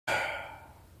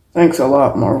Thanks a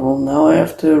lot, Marvel. Now I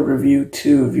have to review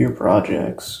 2 of your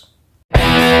projects.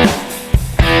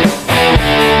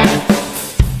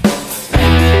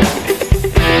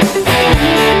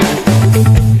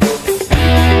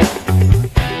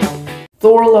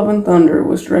 Thor: Love and Thunder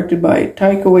was directed by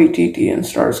Taika Waititi and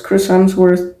stars Chris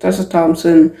Hemsworth, Tessa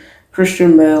Thompson,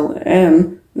 Christian Bale,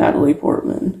 and Natalie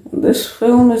Portman. This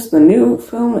film is the new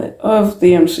film of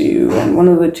the MCU, and one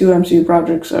of the 2 MCU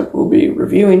projects that we'll be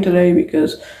reviewing today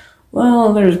because,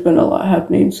 well, there's been a lot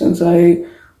happening since I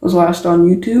was last on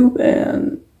YouTube,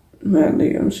 and man,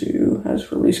 the MCU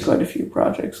has released quite a few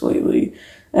projects lately,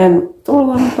 and Thor: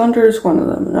 Love and Thunder is one of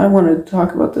them, and I wanted to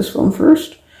talk about this film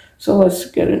first, so let's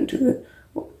get into it.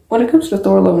 When it comes to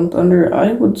Thor: Love and Thunder,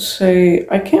 I would say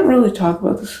I can't really talk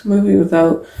about this movie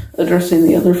without addressing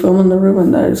the other film in the room,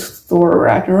 and that is Thor: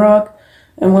 Ragnarok.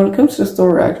 And when it comes to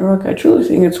Thor: Ragnarok, I truly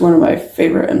think it's one of my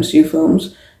favorite MCU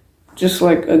films. Just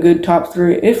like a good top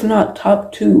 3, if not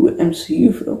top 2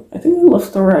 MCU film. I think I love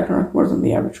Thor: Ragnarok more than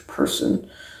the average person.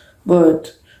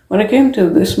 But when it came to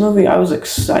this movie, I was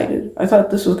excited. I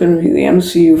thought this was going to be the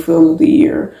MCU film of the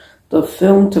year. The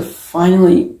film to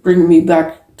finally bring me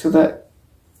back to that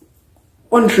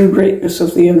one true greatness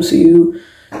of the MCU,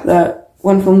 that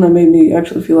one film that made me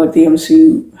actually feel like the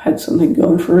MCU had something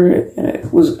going for it, and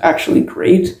it was actually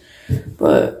great.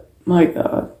 But, my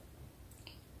god,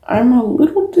 I'm a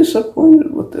little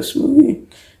disappointed with this movie.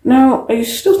 Now, I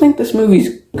still think this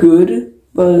movie's good,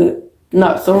 but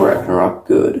not Thor: Ragnarok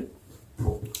good.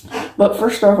 But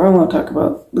first off, I want to talk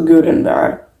about the good and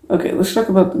bad. Okay, let's talk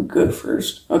about the good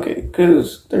first. Okay,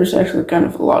 because there's actually kind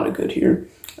of a lot of good here.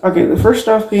 Okay, the first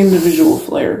off being the visual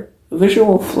flair. The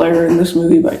visual flair in this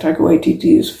movie by Taika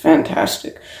Waititi is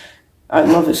fantastic. I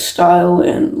love his style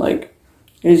and, like,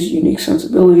 his unique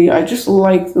sensibility. I just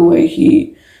like the way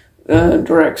he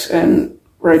directs and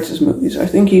writes his movies. I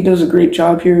think he does a great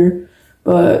job here,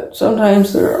 but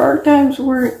sometimes there are times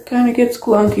where it kind of gets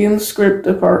clunky in the script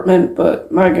department,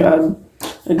 but my god,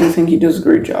 I do think he does a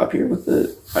great job here with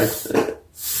the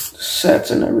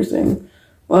sets and everything.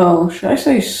 Well, should I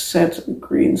say sets and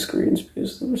green screens,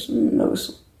 because there was some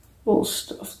noticeable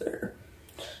stuff there.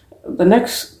 The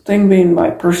next thing being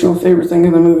my personal favorite thing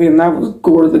in the movie, and that was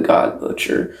Gore the God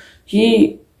Butcher.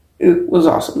 It was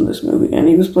awesome in this movie, and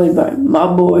he was played by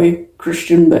my boy,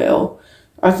 Christian Bale.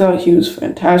 I thought he was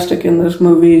fantastic in this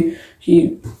movie.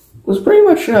 He was pretty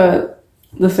much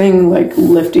the thing, like,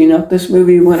 lifting up this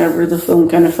movie whenever the film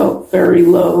kind of felt very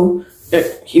low.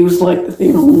 He was like the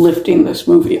thing lifting this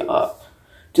movie up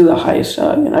to the highest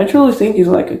high, and I truly think he's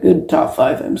like a good top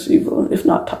 5 MCU villain, if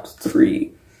not top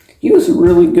 3. He was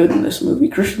really good in this movie.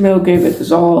 Christian Bale gave it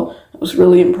his all. I was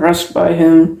really impressed by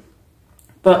him,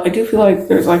 but I do feel like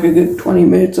there's like a good 20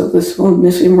 minutes of this film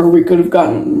missing where we could have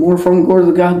gotten more from Gore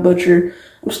the God Butcher.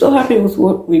 I'm still happy with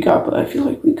what we got, but I feel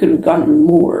like we could have gotten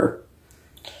more.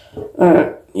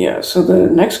 Yeah, so the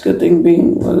next good thing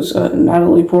was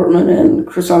Natalie Portman and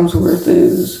Chris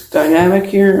Hemsworth's dynamic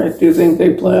here. I do think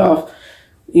they play off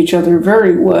each other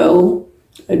very well.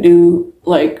 I do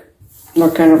like their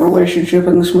kind of relationship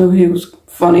in this movie. It was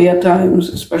funny at times,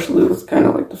 especially with kind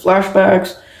of like the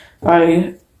flashbacks.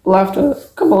 I laughed a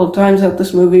couple of times at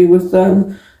this movie with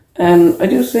them, and I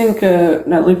do think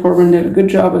Natalie Portman did a good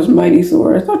job as Mighty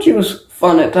Thor. I thought she was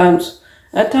fun at times.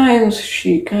 At times,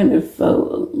 she kind of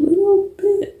felt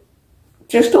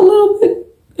just a little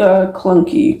bit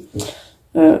clunky.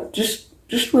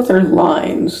 Just with her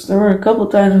lines. There were a couple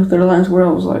times with her lines where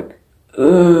I was like,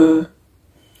 ugh.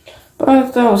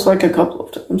 But that was like a couple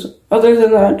of times. Other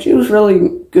than that, she was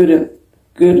really good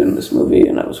in this movie,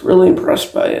 and I was really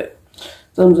impressed by it.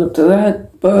 Thumbs up to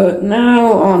that. But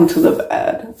now on to the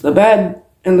bad. The bad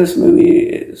in this movie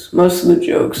is most of the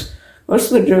jokes.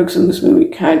 Most of the jokes in this movie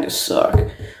kind of suck.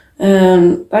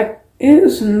 And that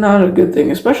is not a good thing,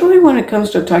 especially when it comes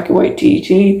to Taika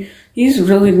Waititi. He's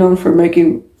really known for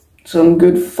making some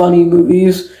good funny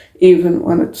movies, even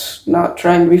when it's not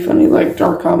trying to be funny, like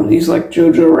dark comedies like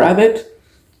Jojo Rabbit.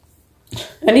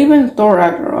 And even Thor: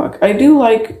 Ragnarok. I do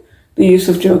like the use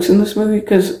of jokes in this movie,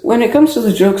 because when it comes to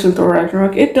the jokes in Thor: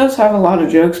 Ragnarok, it does have a lot of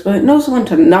jokes, but it knows when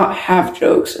to not have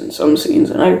jokes in some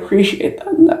scenes, and I appreciate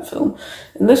that in that film.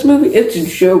 In this movie, it's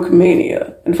joke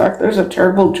mania. In fact, there's a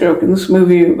terrible joke in this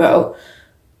movie about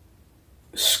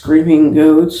screaming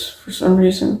goats for some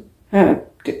reason.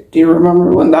 Do you remember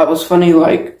when that was funny,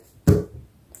 like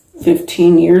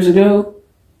 15 years ago?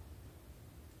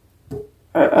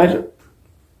 I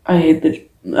hate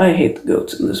the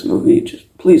goats in this movie.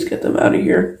 Just please get them out of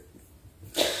here.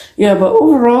 Yeah, but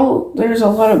overall, there's a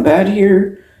lot of bad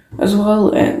here as well.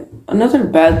 And another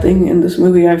bad thing in this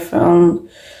movie I found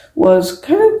was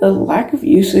kind of the lack of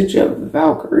usage of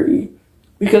Valkyrie.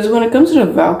 Because when it comes to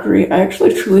Valkyrie, I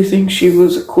actually truly think she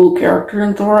was a cool character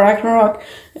in Thor Ragnarok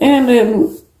and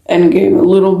in Endgame a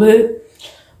little bit.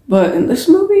 But in this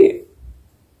movie,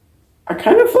 I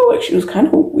kind of felt like she was kind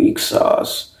of a weak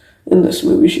sauce in this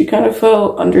movie. She kind of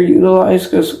felt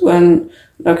underutilized because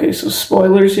okay, so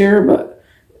spoilers here, but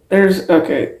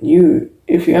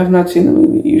if you have not seen the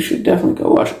movie, you should definitely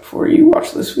go watch it before you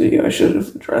watch this video. I should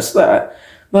have addressed that.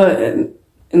 But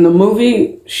in the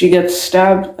movie, she gets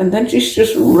stabbed, and then she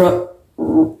just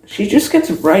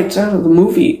gets right out of the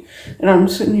movie. And I'm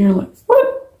sitting here like,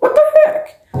 what the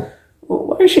heck? Well,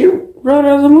 why is she right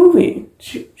out of the movie?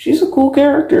 She's a cool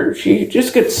character. She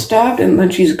just gets stabbed, and then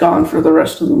she's gone for the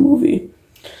rest of the movie.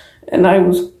 And I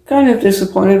was kind of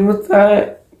disappointed with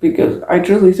that, because I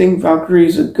truly think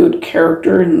Valkyrie's a good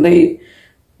character, and they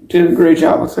did a great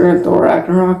job with her in Thor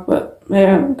Ragnarok, but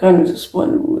man, I'm kind of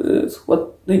disappointed with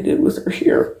what they did with her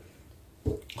here.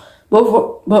 But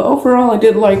overall, I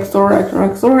did like Thor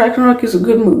Ragnarok. Thor Ragnarok is a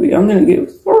good movie. I'm going to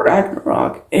give Thor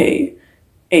Ragnarok a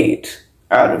 8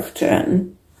 out of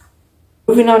 10.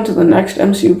 Moving on to the next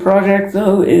MCU project,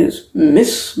 though, is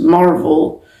Miss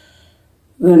Marvel,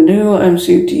 the new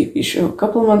MCU TV show. A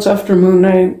couple of months after Moon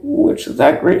Knight, which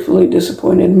that gratefully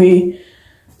disappointed me,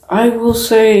 I will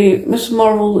say Miss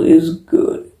Marvel is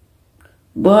good,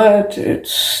 but it's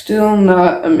still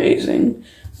not amazing.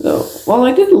 So, while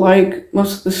I did like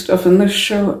most of the stuff in this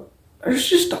show, there's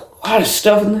just a lot of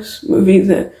stuff in this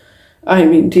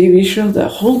TV show that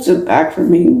holds it back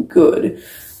from being good.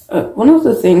 One of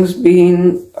the things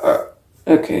being,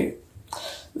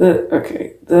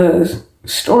 the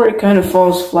story kind of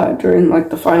falls flat during,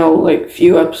 the final,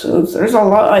 few episodes. There's a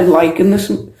lot I like in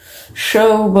this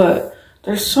show, but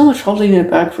there's so much holding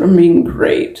it back from being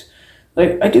great.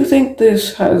 I do think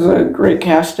this has a great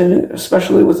cast in it,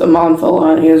 especially with Iman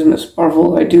Vellani as Miss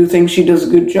Marvel. I do think she does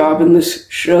a good job in this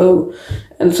show,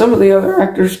 and some of the other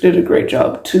actors did a great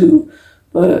job too.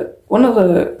 But one of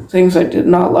the things I did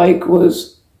not like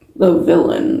was the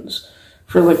villains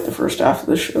for the first half of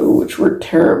the show, which were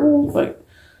terrible.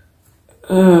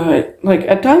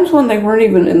 At times when they weren't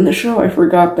even in the show, I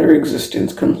forgot their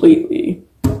existence completely.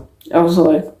 I was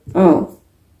like, oh,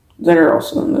 they're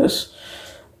also in this.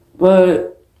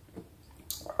 But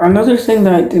another thing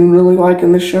that I didn't really like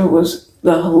in the show was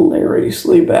the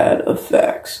hilariously bad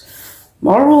effects.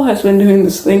 Marvel has been doing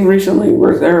this thing recently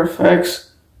where their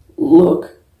effects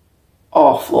look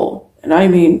awful. And I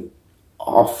mean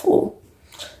awful.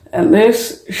 And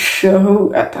this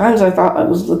show, at times I thought I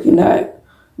was looking at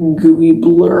gooey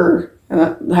blur.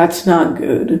 And that's not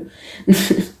good.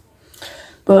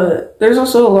 But there's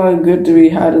also a lot of good to be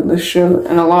had in this show,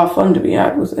 and a lot of fun to be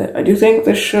had with it. I do think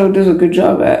this show does a good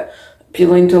job at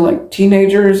appealing to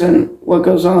teenagers and what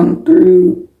goes on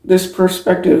through this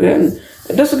perspective, and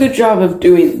it does a good job of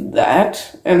doing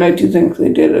that, and I do think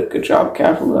they did a good job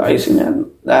capitalizing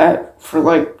on that for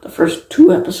the first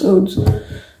 2 episodes.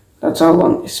 That's how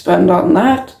long they spend on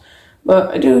that. But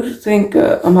I do think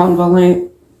Iman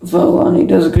Vellani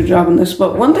does a good job in this.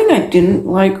 But one thing I didn't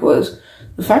like was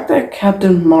the fact that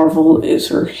Captain Marvel is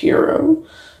her hero.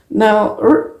 Now,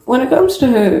 when it comes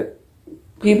to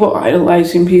people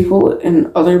idolizing people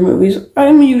in other movies,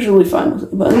 I'm usually fine with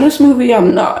it. But in this movie,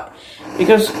 I'm not.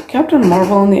 Because Captain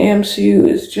Marvel in the AMCU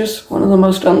is just one of the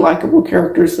most unlikable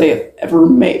characters they have ever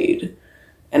made.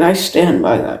 And I stand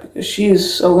by that because she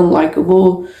is so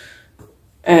unlikable.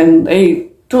 And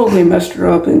they totally messed her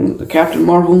up in the Captain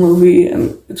Marvel movie.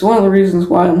 And it's one of the reasons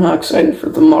why I'm not excited for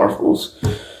the Marvels.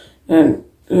 And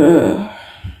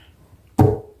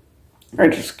I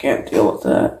just can't deal with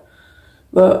that.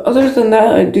 But other than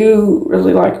that, I do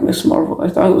really like Miss Marvel. I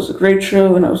thought it was a great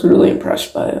show, and I was really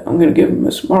impressed by it. I'm going to give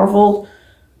Miss Marvel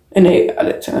an 8 out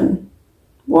of 10.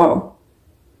 Wow.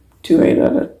 2 8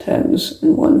 out of 10s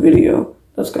in one video.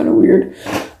 That's kind of weird.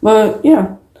 But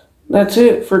yeah, that's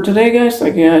it for today, guys.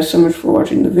 Thank you guys so much for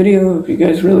watching the video. If you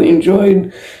guys really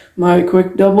enjoyed my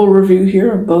quick double review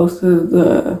here of both of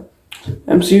the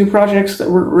MCU projects that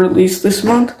were released this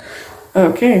month.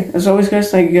 Okay, as always,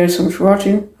 guys, thank you guys so much for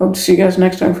watching. Hope to see you guys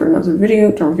next time for another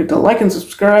video. Don't forget to like and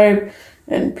subscribe,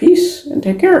 and peace, and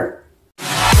take care.